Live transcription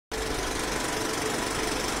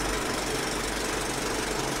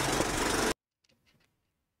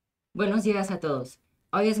Buenos días a todos.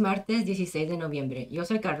 Hoy es martes 16 de noviembre. Yo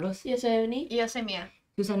soy Carlos, Yo soy Evany. Y yo soy Mía.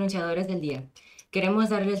 sus anunciadores del día. Queremos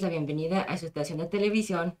darles la bienvenida a su estación de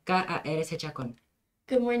televisión KARS Chacón.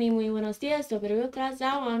 Good morning, muy buenos días, доброе утро,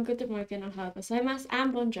 заван, guten Morgen, ohayou gozaimasu,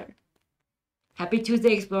 and bonjour. Happy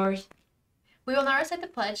Tuesday, Explorers! We will now recite the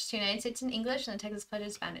pledge to the United States in English and the Texas Pledge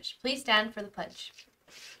in Spanish. Please stand for the pledge.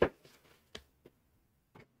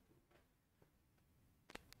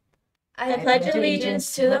 I pledge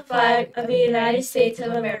allegiance to the flag of the United States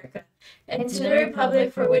of America and to the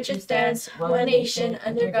republic for which it stands, one nation,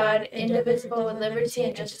 under God, indivisible, with liberty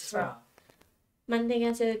and justice for all.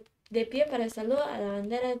 Manténganse de pie para el saludo a la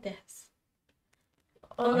bandera de Texas.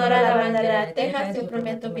 Honor a la bandera de Texas,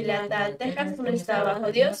 juramento militar de Texas, un estado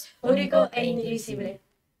bajo Dios, único e indivisible.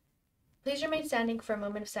 Please remain standing for a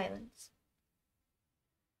moment of silence.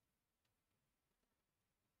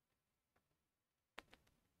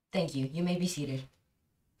 Thank you. You may be seated.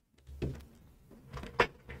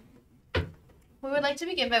 We would like to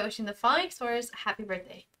begin by wishing the following explorers a happy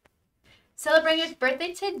birthday. Celebrating his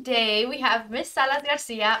birthday today, we have Miss Salas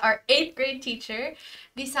Garcia, our 8th grade teacher,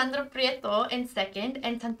 Lisandro Prieto in 2nd,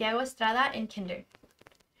 and Santiago Estrada in kinder.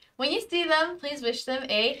 When you see them, please wish them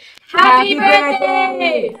a Happy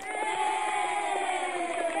birthday!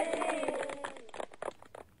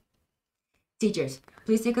 Teachers,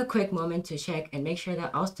 please take a quick moment to check and make sure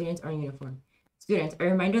that all students are in uniform. Students, a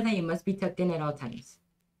reminder that you must be tucked in at all times.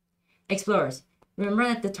 Explorers, remember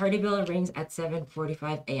that the tardy bell rings at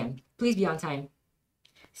 7:45 a.m. Please be on time.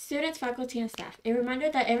 Students, faculty, and staff, a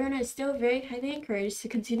reminder that everyone is still very highly encouraged to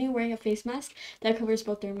continue wearing a face mask that covers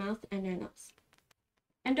both their mouth and their nose.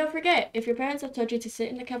 And don't forget, if your parents have told you to sit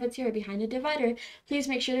in the cafeteria behind the divider, please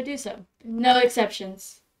make sure to do so. No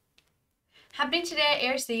exceptions. Happening today at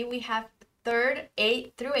ARC, we have 3rd,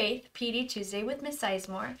 8th through 8th PD Tuesday with Miss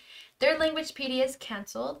Sizemore. 3rd language PD is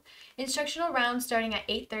canceled. Instructional rounds starting at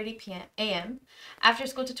 8:30 a.m. After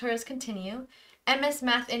school tutorials continue. MS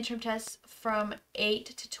Math interim tests from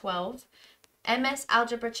 8 to 12. MS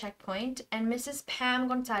Algebra checkpoint. And Mrs. Pam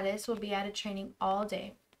Gonzalez will be at a training all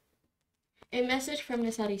day. A message from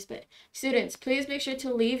Ms. Arispe. Students, please make sure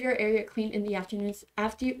to leave your area clean in the afternoons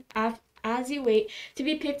as you wait to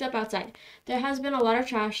be picked up outside. There has been a lot of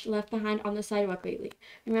trash left behind on the sidewalk lately.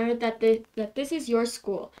 Remember that this is your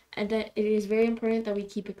school and that it is very important that we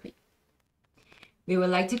keep it clean. We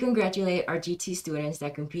would like to congratulate our GT students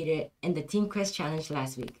that competed in the Team Quest Challenge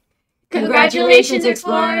last week. Congratulations,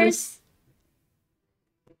 Explorers!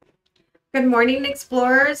 Good morning,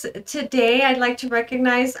 Explorers. Today, I'd like to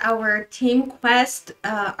recognize our Team Quest,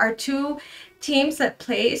 our 2 teams that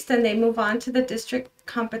placed and they move on to the district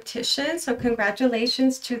competition. So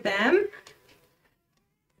congratulations to them.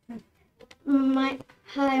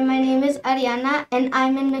 Hi, my name is Ariana and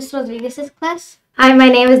I'm in Miss Rodriguez's class. Hi, my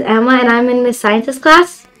name is Emma and I'm in Miss Science's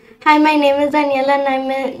class. Hi, my name is Daniela and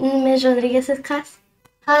I'm in Miss Rodriguez's class.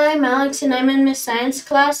 Hi, I'm Alex and I'm in Miss Science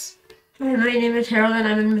class. Hi, my name is Harold and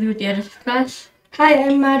I'm in Miss Gutierrez's class. Hi,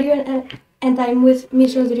 I'm Mario and I'm with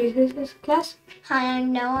Miss Rodriguez's class. Hi,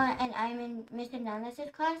 I'm Noah and I'm in Miss Hernandez's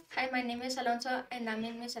class. Hi, my name is Alonso and I'm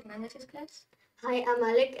in Miss Hernandez's class. Hi, I'm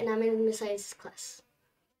Alec and I'm in Miss Science's class.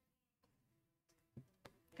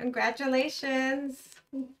 Congratulations.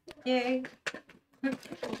 Yay.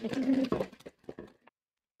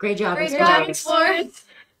 Great job, Great Explorers. job, Explorers!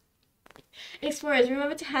 Explorers,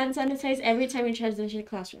 remember to hand sanitize every time you transition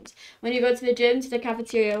classrooms. When you go to the gym, to the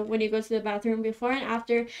cafeteria, when you go to the bathroom, before and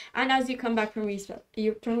after, and as you come back from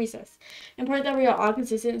recess. Important that we are all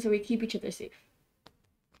consistent so we keep each other safe.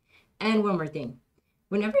 And one more thing.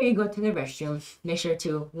 Whenever you go to the restroom, make sure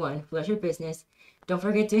to 1. Flush your business. Don't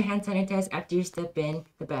forget to hand sanitize after you step in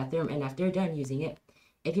the bathroom and after you're done using it.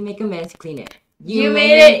 If you make a mess, clean it. You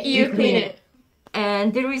made it, you clean it.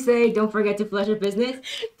 And did we say don't forget to flush your business?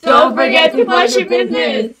 Don't forget to flush your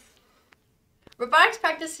business! Robotics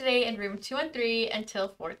practice today in room 213 until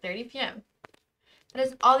 4:30 p.m. That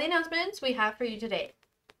is all the announcements we have for you today.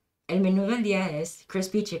 El menú del día es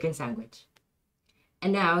crispy chicken sandwich.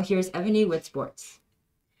 And now here's Evany with sports.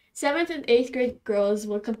 7th and 8th grade girls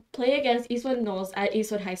will play against Eastwood Knolls at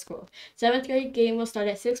Eastwood High School. 7th grade game will start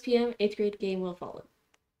at 6 p.m. 8th grade game will follow.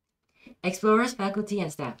 Explorers, faculty,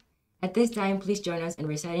 and staff. At this time, please join us in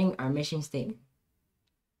reciting our mission statement.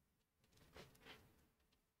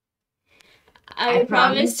 I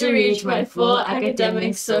promise to reach my full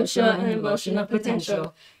academic, social, and emotional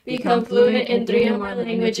potential, become fluent in 3 or more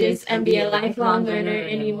languages, and be a lifelong learner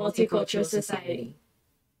in a multicultural society.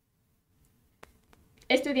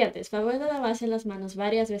 Estudiantes, favor de lavarse las manos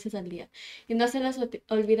varias veces al día y no se les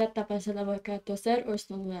olvida taparse la boca, toser o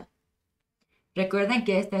estornudar. Recuerden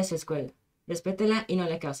que esta es su escuela. respétela y no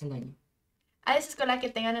le causen daño. Adiós escuela, que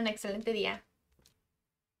tengan un excelente día.